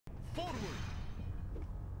Forward.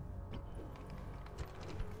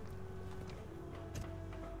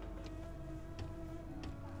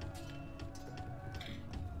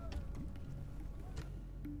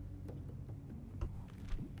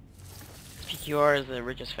 PQR is the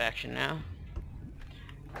richest faction now.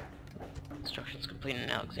 Construction's complete in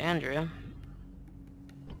Alexandria.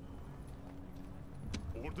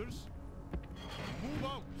 Orders. Move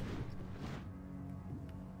out.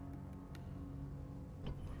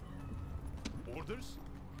 Orders.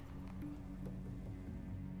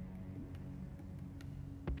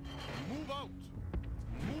 Move out.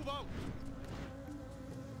 Move out.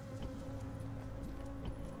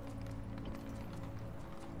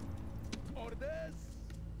 Orders.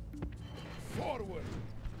 Forward.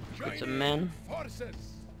 Get some men. Forces.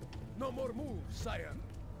 No more moves, sire.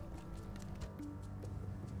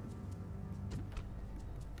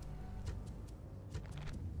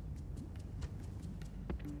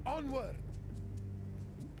 Onward.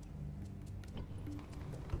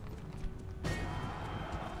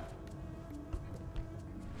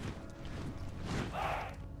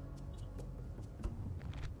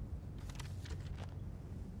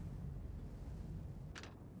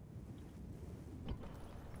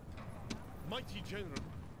 Mighty General,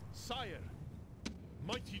 Sire.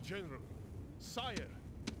 Mighty General, Sire.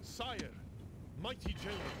 Sire. Mighty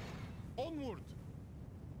General. Onward.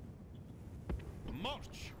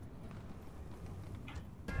 March.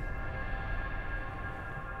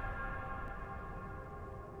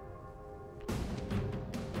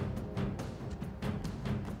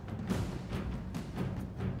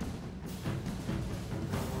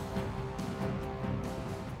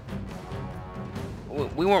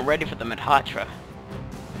 We weren't ready for them at Hatra.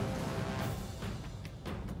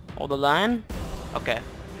 Hold the line? Okay.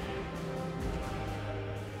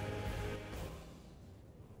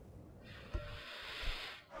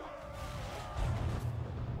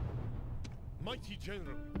 Mighty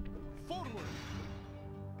General, forward!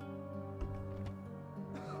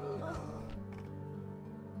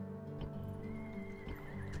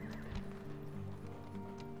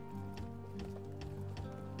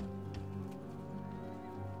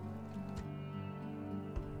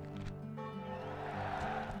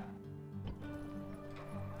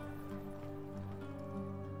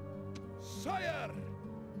 Sire!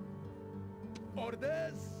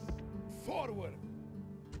 Orders, forward!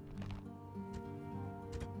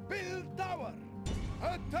 Build tower!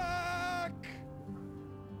 Attack!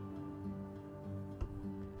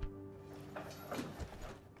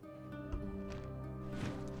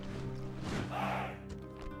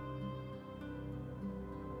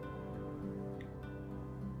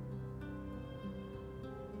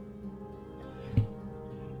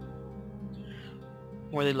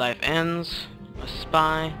 Worthy life ends. A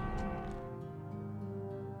spy.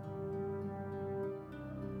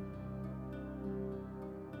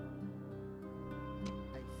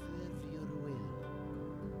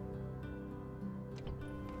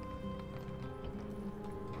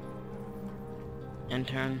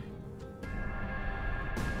 Intern.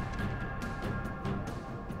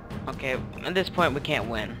 Okay, at this point we can't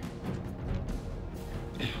win.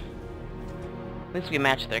 At least we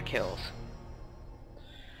match their kills.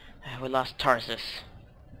 We lost Tarsus.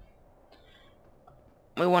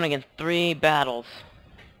 We won against 3 battles.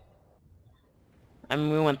 I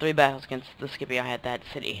mean, we won 3 battles against the Scipii at that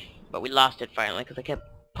city. But we lost it finally because they kept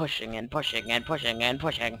pushing and pushing and pushing and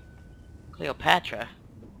pushing. Cleopatra?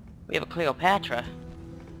 We have a Cleopatra?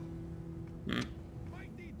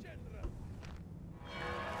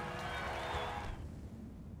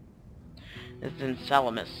 This is in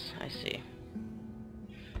Salamis, I see.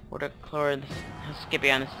 Order Chloride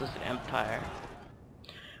Scipii on the Empire.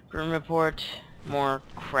 Grim report, more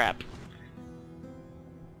crap.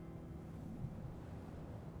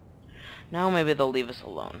 Now maybe they'll leave us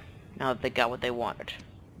alone. Now that they got what they wanted.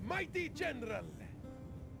 Mighty General!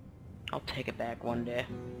 I'll take it back one day.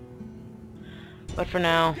 But for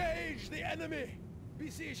now, Engage the enemy!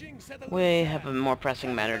 Besieging settlements. we have a more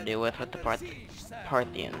pressing matter to deal with the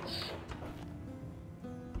Parthians.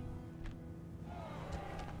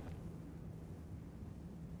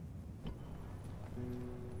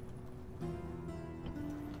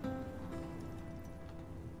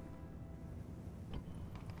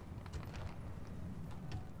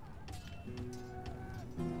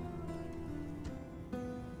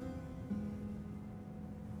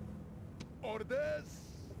 Orders!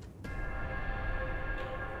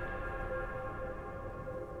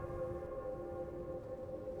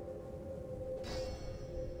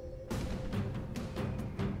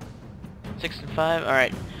 Six and 5. All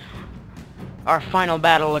right. Our final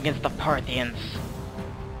battle against the Parthians.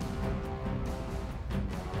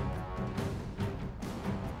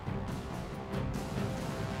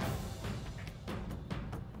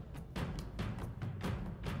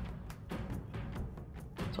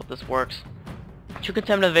 hope this works. True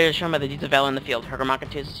contempt of the Vader shown by the deeds of valor in the field. Hergamaka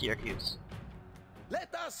to Syracuse.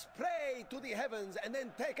 Let us pray to the heavens and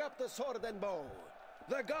then take up the sword and bow.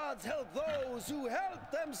 The gods help those who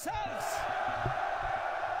help themselves.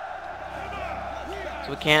 So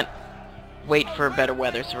we can't wait for better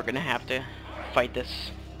weather, so we're gonna have to fight this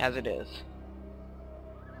as it is.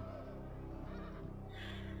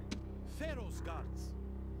 Pharaoh's guards.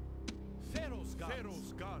 Pharaoh's guards.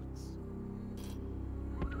 Pharaoh's guards.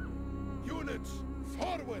 Units,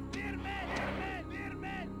 forward! Dear men! Dear men! Dear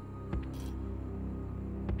men!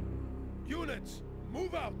 Units,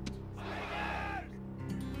 move out! Slingers!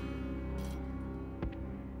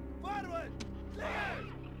 Forward!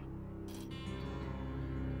 Slingers!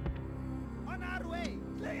 On our way!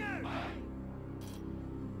 Slingers!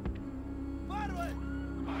 Forward!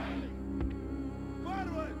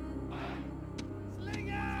 Forward!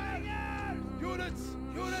 Slingers! Units!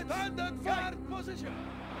 Units! Stand and guard position!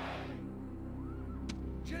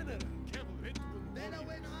 General! Cavalry!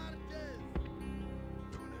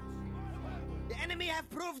 The enemy have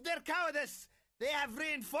proved their cowardice. They have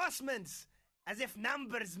reinforcements, as if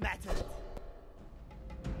numbers mattered.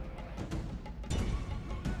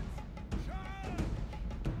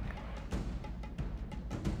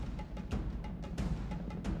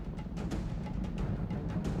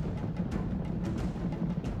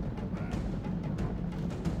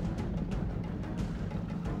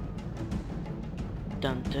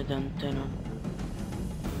 Dun dun dun dun dun.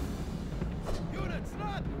 Units,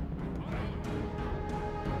 run!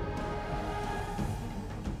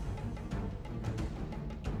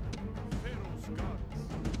 Pharaoh's guards.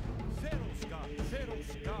 Pharaoh's guards.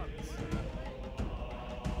 Pharaoh's guards.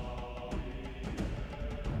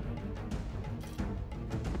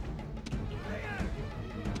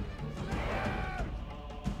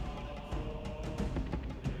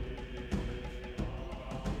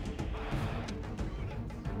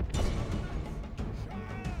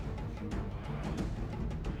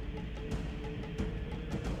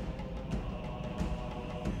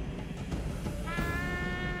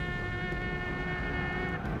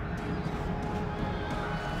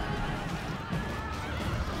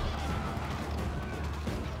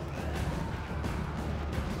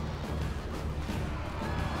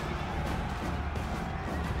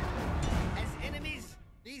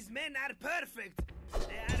 These men are perfect.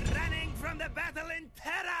 They are running from the battle in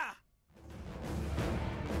terror.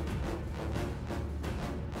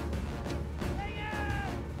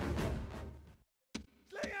 Slingers!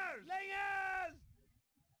 Slingers! Slingers!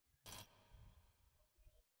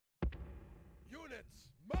 Units,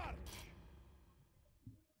 march!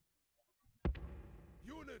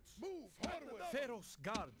 Units, move forward! Pharaoh's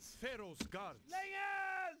guards! Pharaoh's guards!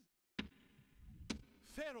 Slingers!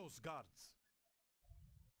 Pharaoh's guards!